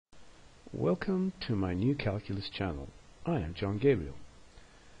Welcome to my new calculus channel. I am John Gabriel.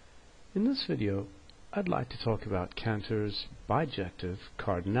 In this video, I'd like to talk about Cantor's bijective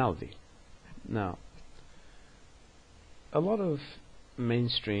cardinality. Now, a lot of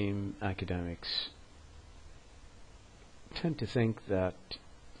mainstream academics tend to think that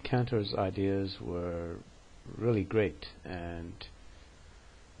Cantor's ideas were really great, and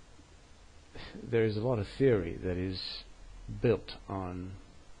there is a lot of theory that is built on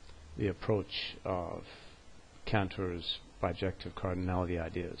the approach of Cantor's bijective cardinality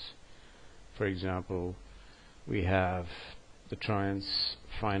ideas. For example, we have the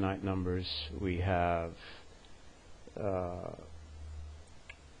trans-finite numbers, we have the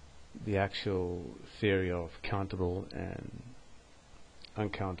actual theory of countable and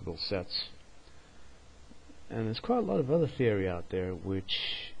uncountable sets, and there's quite a lot of other theory out there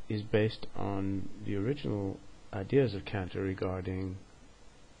which is based on the original ideas of Cantor regarding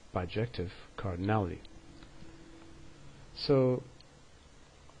bijective cardinality. So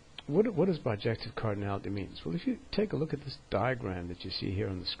what does bijective cardinality mean? Well, if you take a look at this diagram that you see here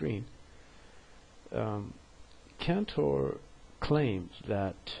on the screen, Cantor claims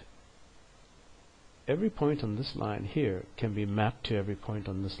that every point on this line here can be mapped to every point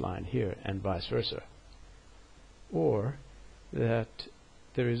on this line here, and vice versa, or that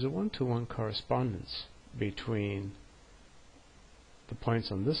there is a one-to-one correspondence between the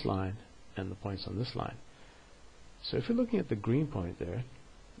points on this line and the points on this line. So if you're looking at the green point there,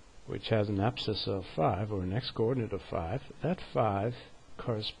 which has an abscissa of 5 or an x-coordinate of 5, that 5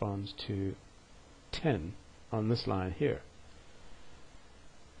 corresponds to 10 on this line here.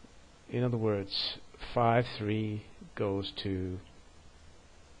 In other words, 5, 3 goes to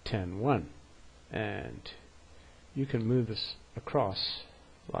 10, 1, and you can move this across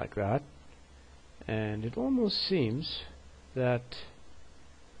like that, and it almost seems that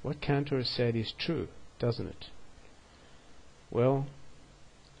what Cantor said is true, doesn't it? Well,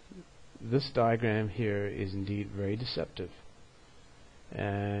 this diagram here is indeed very deceptive,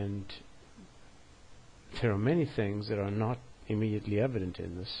 and there are many things that are not immediately evident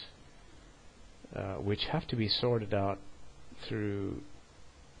in this, which have to be sorted out through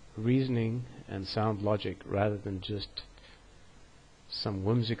reasoning and sound logic rather than just some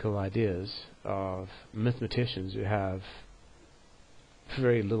whimsical ideas of mathematicians who have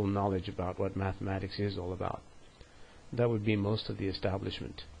very little knowledge about what mathematics is all about. That would be most of the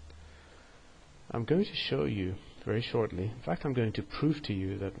establishment. I'm going to show you very shortly, in fact I'm going to prove to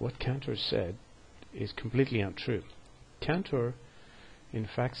you that what Cantor said is completely untrue. Cantor in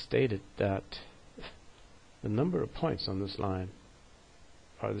fact stated that the number of points on this line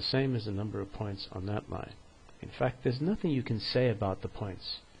are the same as the number of points on that line. In fact, there's nothing you can say about the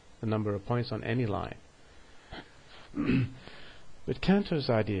points, the number of points on any line. But Cantor's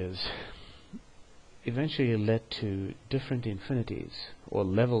ideas eventually led to different infinities, or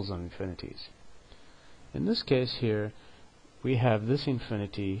levels of infinities. In this case here, we have this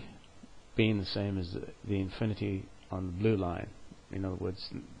infinity being the same as the infinity on the blue line. In other words,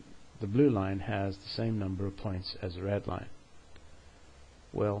 the blue line has the same number of points as the red line.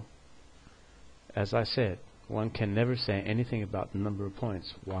 Well, as I said, one can never say anything about the number of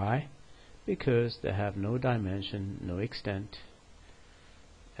points. Why? Because they have no dimension, no extent,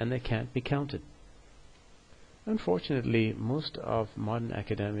 and they can't be counted. Unfortunately, most of modern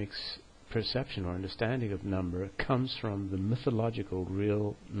academics' perception or understanding of number comes from the mythological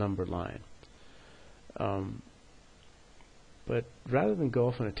real number line. But rather than go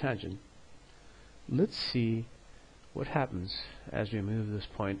off on a tangent, let's see what happens as we move this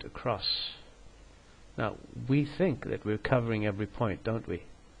point across. Now, we think that we're covering every point, don't we?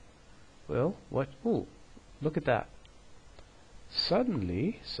 Well, what? Oh, look at that.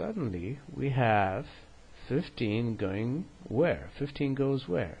 Suddenly, we have 15 going where? 15 goes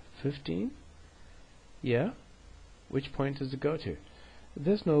where? 15? Yeah? Which point does it go to?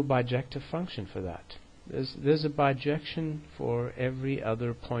 There's no bijective function for that. There's a bijection for every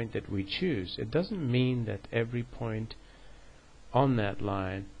other point that we choose. It doesn't mean that every point on that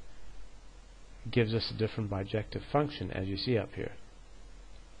line gives us a different bijective function, as you see up here.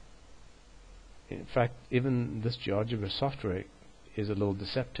 In fact, even this GeoGebra software is a little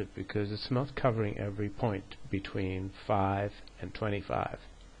deceptive because it's not covering every point between 5 and 25.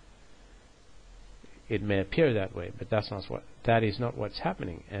 It may appear that way, but that is not what's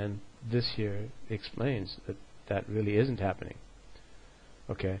happening, and this here explains that that really isn't happening.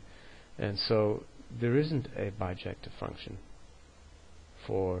 Okay, and so there isn't a bijective function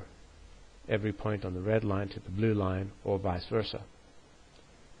for every point on the red line to the blue line, or vice versa.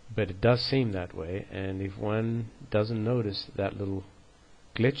 But it does seem that way, and if one doesn't notice that little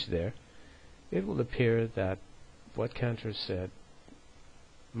glitch there, it will appear that what Cantor said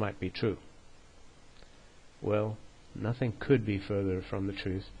might be true. Well, nothing could be further from the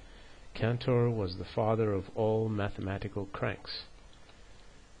truth. Cantor was the father of all mathematical cranks,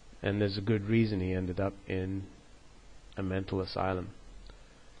 and there's a good reason he ended up in a mental asylum.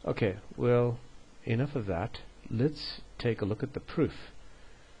 Okay, well, enough of that. Let's take a look at the proof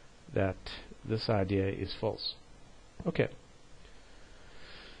that this idea is false. Okay.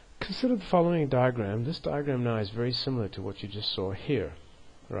 Consider the following diagram. This diagram now is very similar to what you just saw here,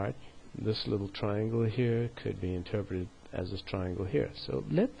 right? This little triangle here could be interpreted as this triangle here. So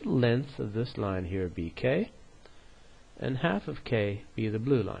let the length of this line here be k, and half of k be the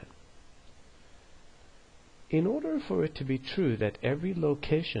blue line. In order for it to be true that every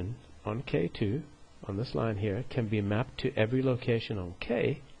location on k2, on this line here, can be mapped to every location on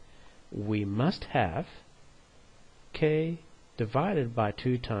k, we must have k divided by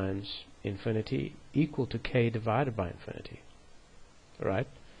 2 times infinity equal to k divided by infinity. Right?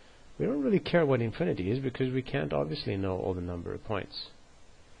 We don't really care what infinity is because we can't obviously know all the number of points.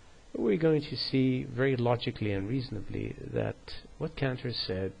 But we're going to see very logically and reasonably that what Cantor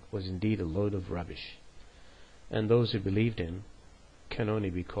said was indeed a load of rubbish, and those who believed him can only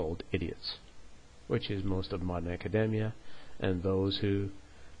be called idiots, which is most of modern academia and those who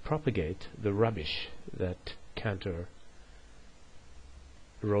propagate the rubbish that Cantor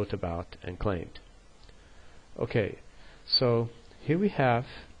wrote about and claimed. Okay, so here we have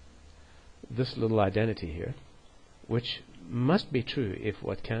this little identity here, which must be true if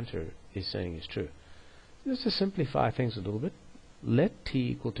what Cantor is saying is true. Just to simplify things a little bit, let t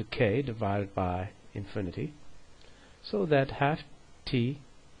equal to k divided by infinity, so that half t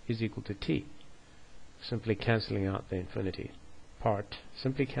is equal to t, simply cancelling out the infinity part,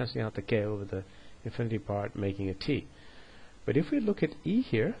 simply cancelling out the k over the infinity part, making a t. But if we look at e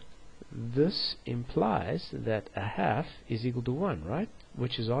here, this implies that a half is equal to 1, right?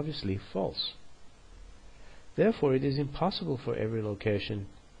 Which is obviously false. Therefore, it is impossible for every location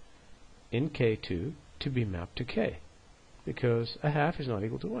in k2 to be mapped to k, because a half is not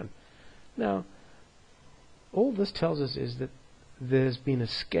equal to 1. Now, all this tells us is that there's been a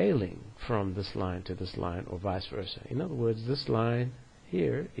scaling from this line to this line, or vice versa. In other words, this line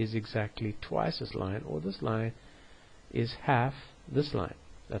here is exactly twice this line, or this line is half this line.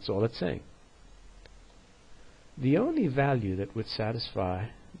 That's all it's saying. The only value that would satisfy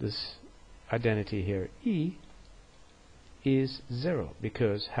this identity here, e, is 0,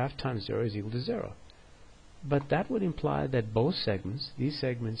 because half times 0 is equal to 0. But that would imply that both segments, these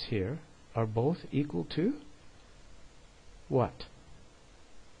segments here, are both equal to what?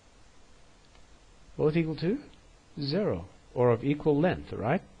 Both equal to 0, or of equal length,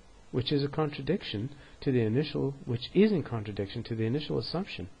 right? Which is a contradiction to the initial, which is in contradiction to the initial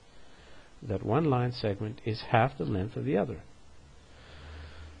assumption that one line segment is half the length of the other.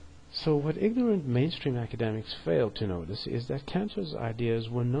 So what ignorant mainstream academics fail to notice is that Cantor's ideas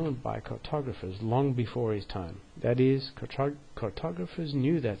were known by cartographers long before his time. That is, cartographers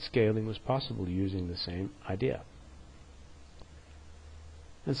knew that scaling was possible using the same idea.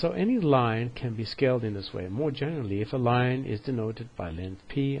 And so any line can be scaled in this way. More generally, if a line is denoted by length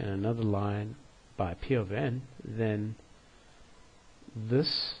p and another line by p over n, then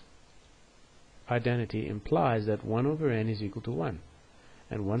this identity implies that 1 over n is equal to 1.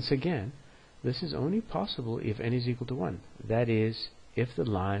 And once again, this is only possible if n is equal to 1. That is, if the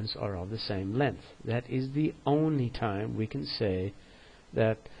lines are of the same length. That is the only time we can say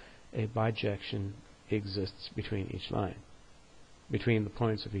that a bijection exists between each line, between the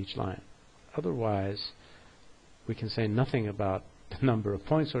points of each line. Otherwise, we can say nothing about the number of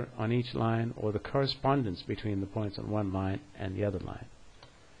points on each line or the correspondence between the points on one line and the other line.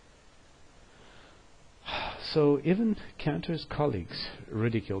 So even Cantor's colleagues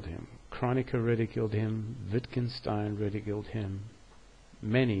ridiculed him. Kronecker ridiculed him, Wittgenstein ridiculed him,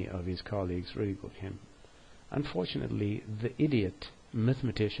 many of his colleagues ridiculed him. Unfortunately, the idiot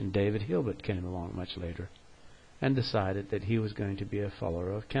mathematician David Hilbert came along much later and decided that he was going to be a follower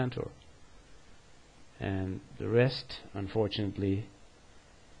of Cantor. And the rest, unfortunately,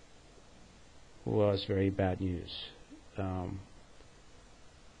 was very bad news.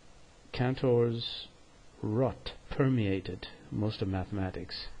 Cantor's rot permeated most of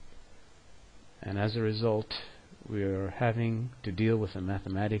mathematics, and as a result, we are having to deal with a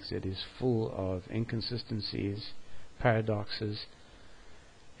mathematics that is full of inconsistencies, paradoxes,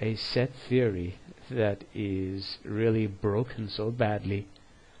 a set theory that is really broken so badly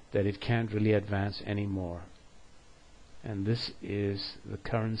that it can't really advance anymore. And this is the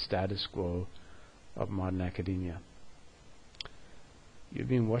current status quo of modern academia. You've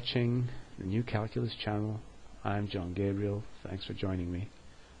been watching the New Calculus channel. I'm John Gabriel. Thanks for joining me.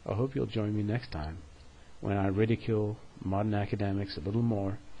 I hope you'll join me next time when I ridicule modern academics a little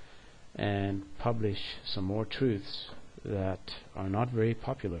more and publish some more truths that are not very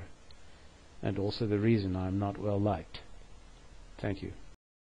popular, and also the reason I'm not well liked. Thank you.